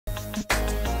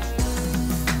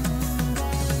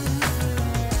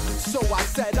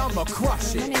said I'ma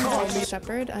crush it. My name is Rachel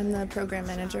Shepard. I'm the program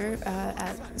manager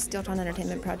at Steeltown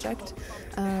Entertainment Project.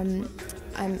 I'm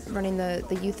running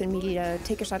the Youth and Media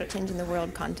Take a Shot at Changing the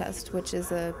World contest, which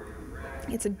is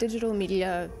it's a digital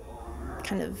media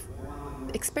kind of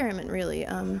experiment, really,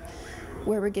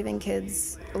 where we're giving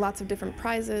kids lots of different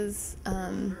prizes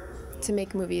to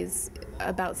make movies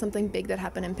about something big that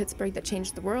happened in Pittsburgh that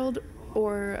changed the world,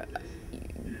 or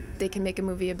they can make a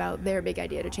movie about their big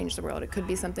idea to change the world. It could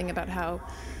be something about how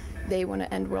they want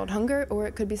to end world hunger, or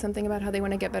it could be something about how they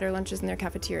want to get better lunches in their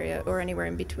cafeteria, or anywhere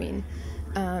in between.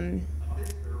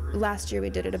 Last year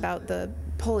we did it about the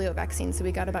polio vaccine, so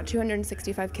we got about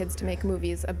 265 kids to make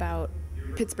movies about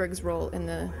Pittsburgh's role in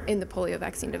the polio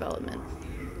vaccine development.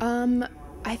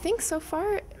 I think so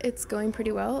far it's going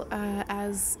pretty well.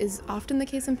 As is often the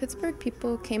case in Pittsburgh,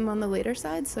 people came on the later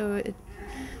side,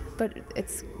 but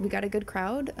we got a good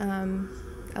crowd.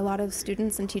 A lot of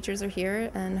students and teachers are here,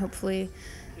 and hopefully,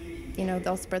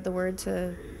 they'll spread the word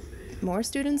to more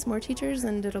students, more teachers,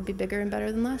 and it'll be bigger and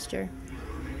better than last year.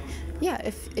 Yeah,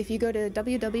 if you go to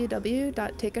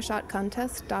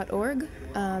www.takeashotcontest.org,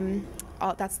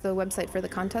 that's the website for the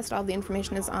contest. All the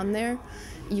information is on there.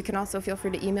 You can also feel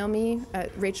free to email me at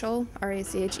Rachel,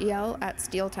 RACHEL,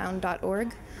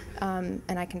 @steeltown.org, and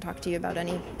I can talk to you about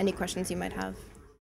any questions you might have.